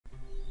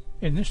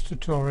In this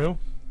tutorial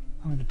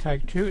I'm going to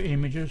take two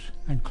images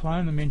and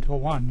clone them into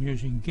one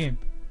using Gimp.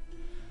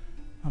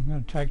 I'm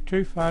going to take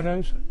two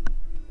photos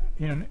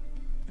in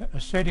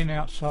a setting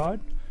outside,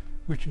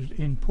 which is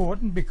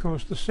important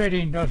because the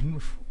setting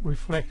doesn't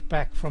reflect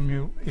back from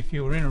you. If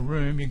you're in a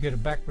room, you get a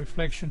back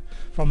reflection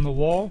from the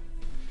wall,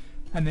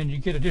 and then you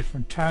get a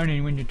different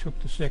toning when you took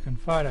the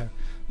second photo.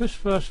 This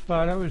first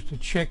photo is to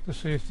check to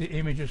see if the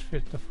images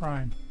fit the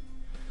frame.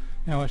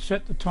 Now I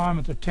set the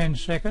timer to 10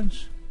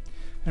 seconds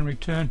and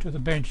return to the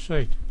bench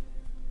seat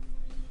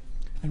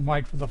and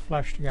wait for the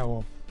flash to go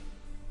off.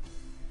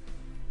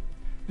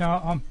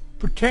 Now I'm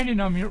pretending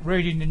I'm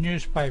reading the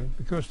newspaper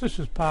because this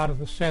is part of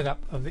the setup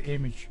of the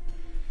image.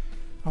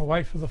 I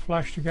wait for the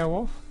flash to go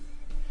off,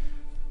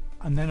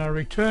 and then I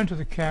return to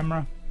the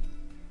camera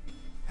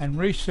and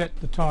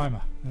reset the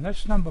timer. And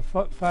that's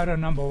photo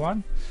number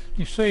one.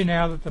 You see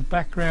now that the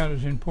background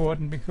is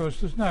important because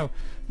there's no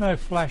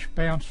flash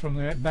bounce from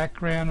the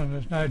background, and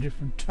there's no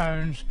different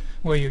tones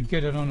where you'd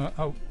get it on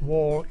a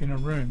wall in a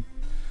room.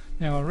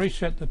 Now I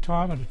reset the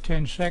timer to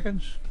 10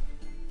 seconds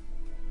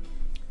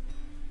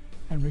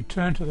and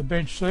return to the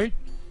bench seat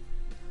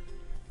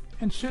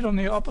and sit on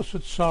the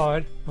opposite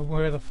side of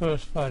where the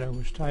first photo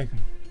was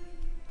taken.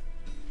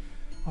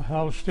 I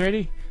hold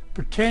steady,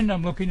 pretend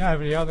I'm looking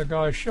over the other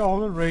guy's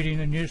shoulder reading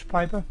a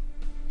newspaper,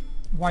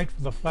 wait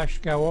for the flash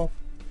to go off,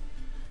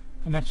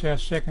 and that's our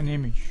second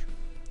image.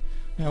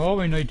 Now all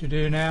we need to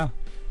do now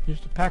is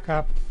to pack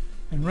up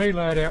and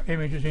reload our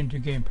images into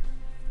Gimp.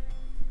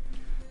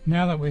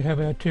 Now that we have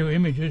our two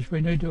images, we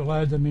need to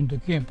load them into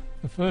Gimp.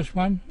 The first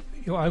one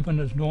you open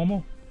as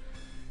normal,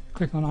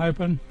 click on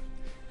open,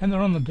 and they're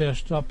on the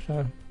desktop,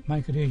 so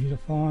make it easy to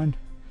find.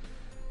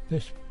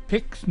 This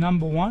Pix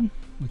number one,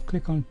 we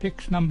click on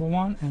Pix number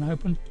one and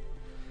open,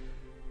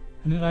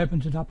 and it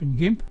opens it up in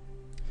Gimp.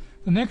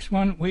 The next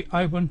one we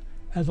open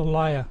as a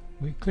layer.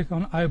 We click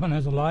on open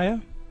as a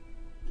layer,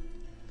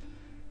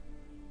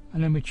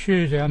 and then we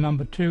choose our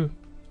number 2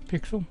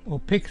 pixel or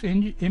Pix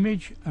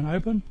image and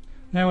open.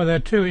 Now with our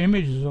two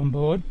images on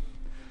board,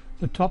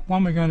 the top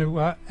one we're going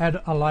to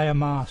add a layer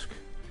mask.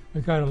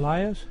 We go to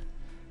layers,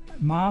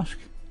 mask,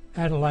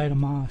 add a layer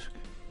mask.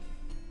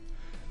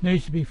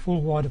 Needs to be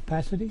full wide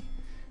opacity.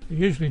 It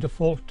usually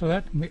defaults to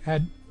that, and we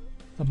add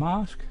the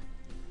mask.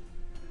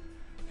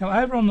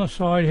 Now over on the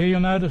side here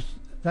you'll notice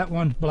that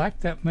one's black.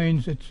 That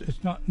means it's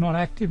not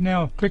active.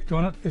 Now I've clicked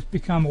on it, it's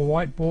become a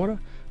white border.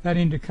 That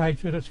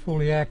indicates that it's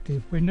fully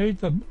active. We need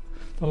the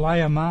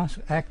layer mask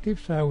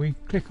active, so we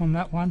click on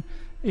that one.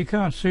 You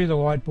can't see the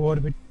white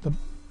border, but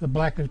the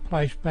black is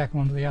placed back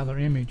onto the other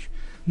image.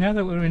 Now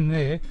that we're in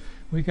there,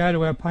 we go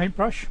to our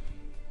paintbrush.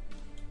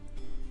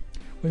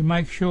 We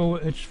make sure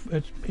it's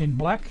in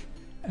black,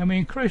 and we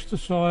increase the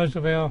size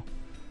of our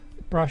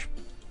brush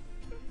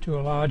to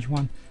a large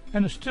one,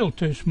 and it's still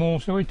too small,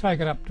 so we take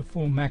it up to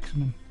full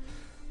maximum.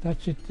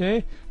 That's it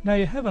there. Now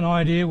you have an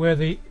idea where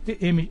the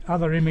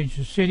other image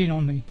is sitting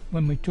on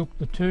when we took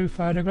the two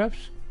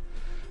photographs.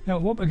 Now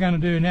what we're going to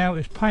do now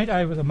is paint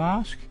over the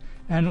mask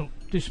and it'll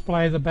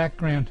display the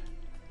background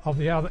of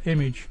the other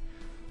image.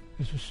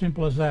 It's as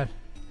simple as that,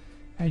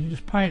 and you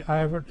just paint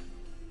over it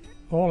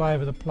all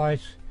over the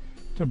place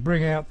to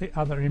bring out the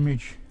other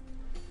image.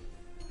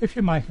 If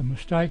you make a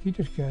mistake, you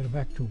just go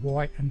back to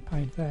white and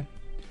paint that.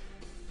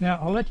 Now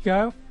I'll let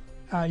go.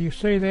 You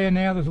see there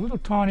now there's a little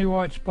tiny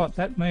white spot.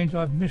 That means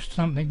I've missed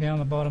something down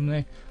the bottom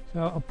there,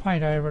 so I'll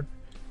paint over it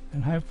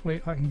and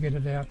hopefully I can get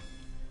it out.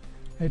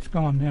 It's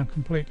gone now,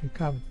 completely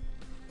covered.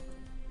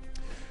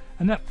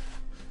 And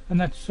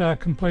that's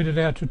completed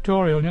our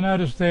tutorial. You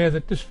notice there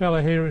that this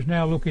fella here is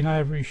now looking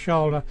over his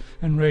shoulder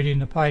and reading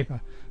the paper,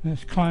 and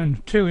it's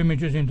cloned two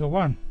images into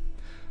one.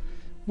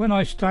 When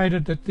I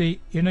stated that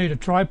you need a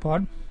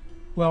tripod,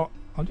 well,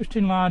 I'll just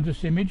enlarge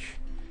this image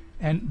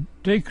and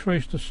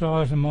decrease the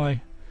size of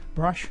my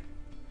brush.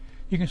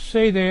 You can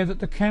see there that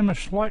the camera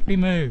slightly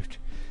moved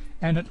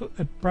and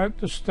it broke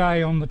the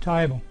stay on the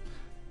table,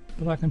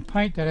 but I can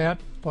paint that out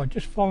by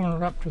just following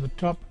it up to the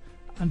top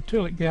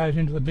until it goes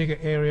into the bigger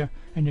area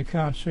and you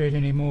can't see it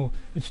anymore.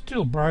 It's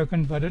still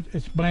broken, but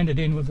it's blended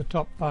in with the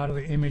top part of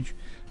the image.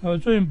 I'll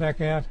zoom back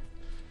out,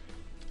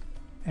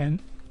 and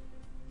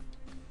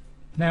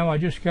now I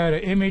just go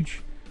to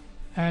image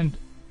and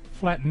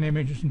flatten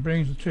images and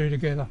brings the two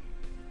together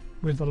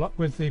with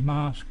the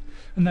mask,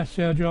 and that's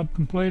our job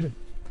completed.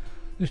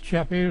 This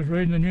chap here is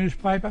reading the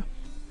newspaper.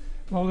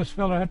 Well, this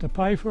fellow had to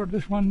pay for it,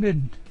 this one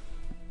didn't.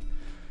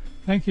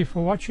 Thank you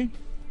for watching.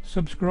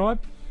 Subscribe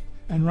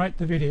and rate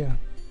the video.